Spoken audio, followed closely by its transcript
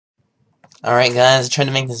Alright guys, I tried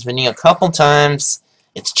to make this video a couple times.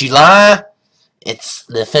 It's July. It's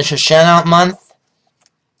the official shout-out month.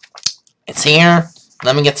 It's here.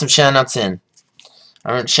 Let me get some shout-outs in.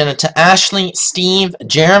 Alright, shout-out to Ashley, Steve,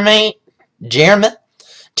 Jeremy,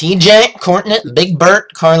 TJ, Courtney, Big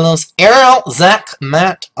Bert, Carlos, Ariel, Zach,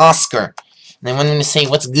 Matt, Oscar. And they wanted me to say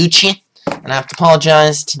what's Gucci. And I have to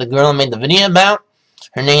apologize to the girl I made the video about.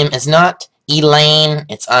 Her name is not Elaine,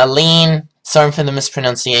 it's Eileen. Sorry for the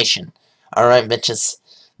mispronunciation. Alright, bitches.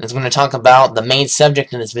 Let's going to talk about the main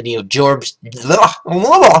subject in this video, George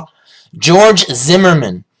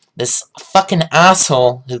Zimmerman. This fucking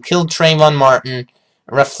asshole who killed Trayvon Martin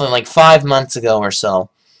roughly like 5 months ago or so.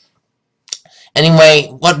 Anyway,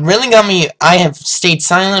 what really got me, I have stayed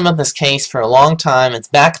silent about this case for a long time. It's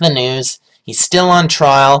back in the news. He's still on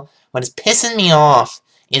trial. What is pissing me off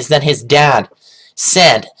is that his dad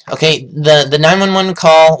said, okay, the 911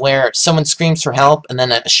 call where someone screams for help and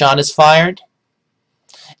then a shot is fired.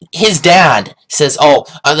 His dad says,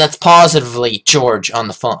 that's positively George on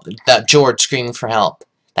the phone. That George screaming for help.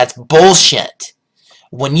 That's bullshit.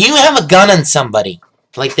 When you have a gun on somebody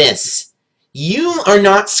like this, you are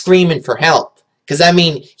not screaming for help. Because, I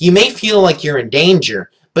mean, you may feel like you're in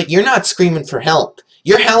danger, but you're not screaming for help.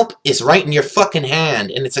 Your help is right in your fucking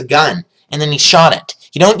hand, and it's a gun. And then he shot it.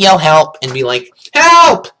 You don't yell help and be like,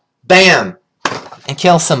 help! Bam! And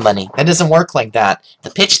kill somebody. That doesn't work like that. The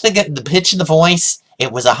pitch of the voice,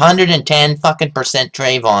 it was 110 fucking percent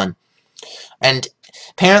Trayvon. And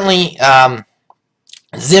apparently,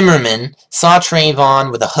 Zimmerman saw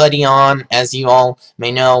Trayvon with a hoodie on, as you all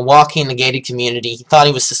may know, walking in the gated community. He thought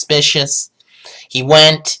he was suspicious. He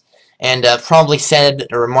went and probably said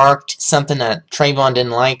or remarked something that Trayvon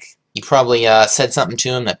didn't like. He probably said something to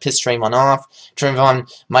him that pissed Trayvon off. Trayvon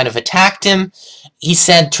might have attacked him. He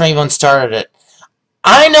said Trayvon started it.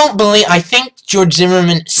 I think George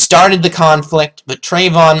Zimmerman started the conflict, but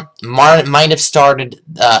Trayvon might have started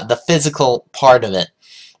the physical part of it.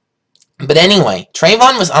 But anyway,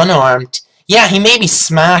 Trayvon was unarmed. Yeah, he maybe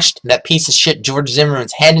smashed that piece of shit George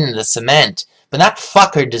Zimmerman's head into the cement, but that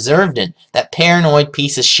fucker deserved it. That paranoid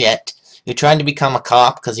piece of shit who tried to become a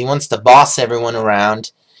cop because he wants to boss everyone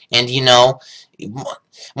around. And, you know,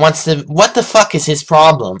 what the fuck is his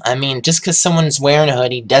problem? I mean, just because someone's wearing a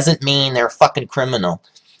hoodie doesn't mean they're a fucking criminal.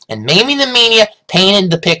 And maybe the media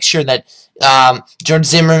painted the picture that George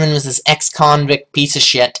Zimmerman was this ex-convict piece of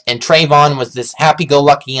shit, and Trayvon was this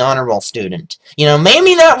happy-go-lucky honorable student. You know,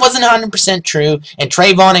 maybe that wasn't 100% true, and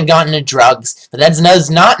Trayvon had gotten into drugs, but that does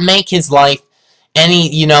not make his life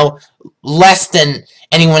any, you know, less than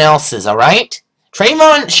anyone else's, alright?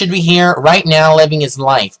 Trayvon should be here right now living his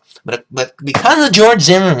life. But because of George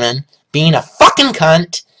Zimmerman being a fucking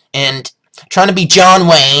cunt and trying to be John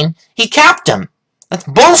Wayne, he capped him. That's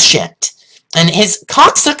bullshit. And his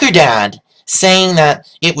cocksucker dad saying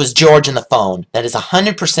that it was George on the phone, that is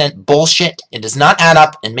 100% bullshit. It does not add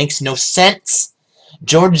up and makes no sense.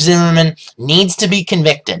 George Zimmerman needs to be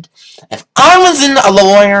convicted. If I was a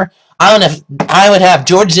lawyer, I would have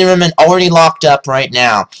George Zimmerman already locked up right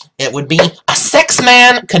now. It would be a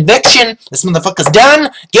sex-man conviction. This motherfucker's done.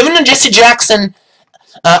 Given to Jesse Jackson,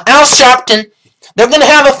 Al Sharpton. They're going to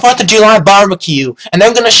have a 4th of July barbecue, and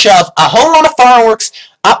they're going to shove a whole lot of fireworks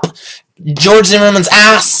up George Zimmerman's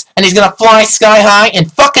ass, and he's going to fly sky high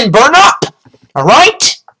and fucking burn up.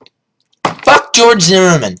 Alright? Fuck George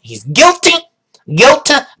Zimmerman. He's guilty.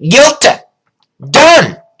 Guilty.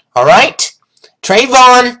 Done. Alright?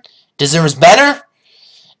 Trayvon deserves better.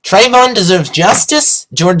 Trayvon deserves justice.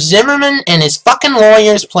 George Zimmerman and his fucking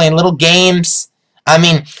lawyers playing little games. I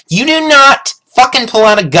mean, you do not fucking pull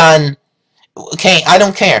out a gun. Okay, I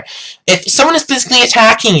don't care. If someone is physically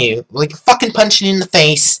attacking you, like fucking punching you in the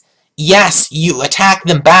face, yes, you attack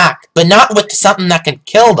them back, but not with something that can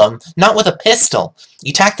kill them, not with a pistol. You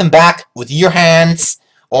attack them back with your hands,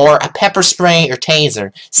 or a pepper spray or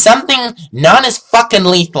taser. Something not as fucking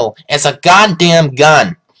lethal as a goddamn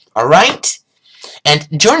gun. Alright? And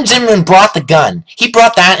George Zimmerman brought the gun. He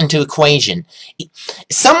brought that into equation.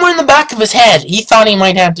 Somewhere in the back of his head, he thought he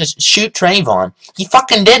might have to shoot Trayvon. He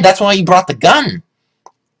fucking did. That's why he brought the gun.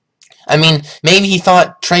 I mean, maybe he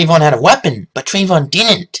thought Trayvon had a weapon, but Trayvon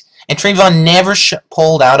didn't. And Trayvon never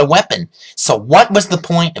pulled out a weapon. So what was the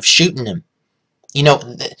point of shooting him? You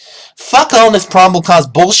know, fuck all this probable cause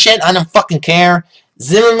bullshit. I don't fucking care.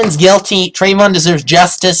 Zimmerman's guilty. Trayvon deserves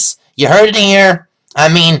justice. You heard it here. I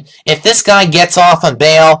mean, if this guy gets off on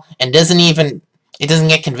bail and doesn't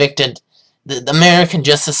get convicted, the American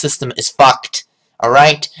justice system is fucked.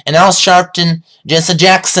 Alright? And Al Sharpton, Jesse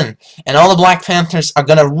Jackson, and all the Black Panthers are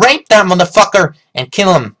gonna rape that motherfucker and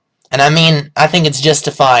kill him. And I mean, I think it's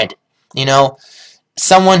justified. You know,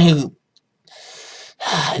 someone who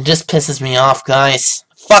It just pisses me off, guys.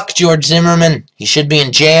 Fuck George Zimmerman. He should be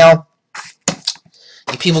in jail.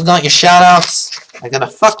 You people got your shoutouts. I got a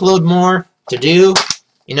fuckload more to do.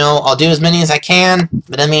 You know, I'll do as many as I can.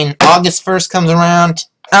 But I mean, August 1st comes around.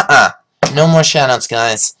 No more shoutouts,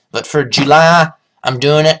 guys. But for July, I'm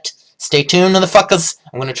doing it. Stay tuned, motherfuckers.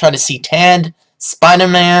 I'm gonna try to see Ted,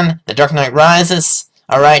 Spider-Man, The Dark Knight Rises.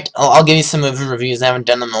 Alright, I'll give you some movie reviews. I haven't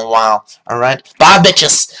done them in a while. Alright? Bye,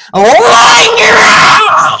 bitches!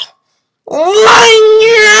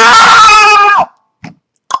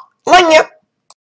 Line you!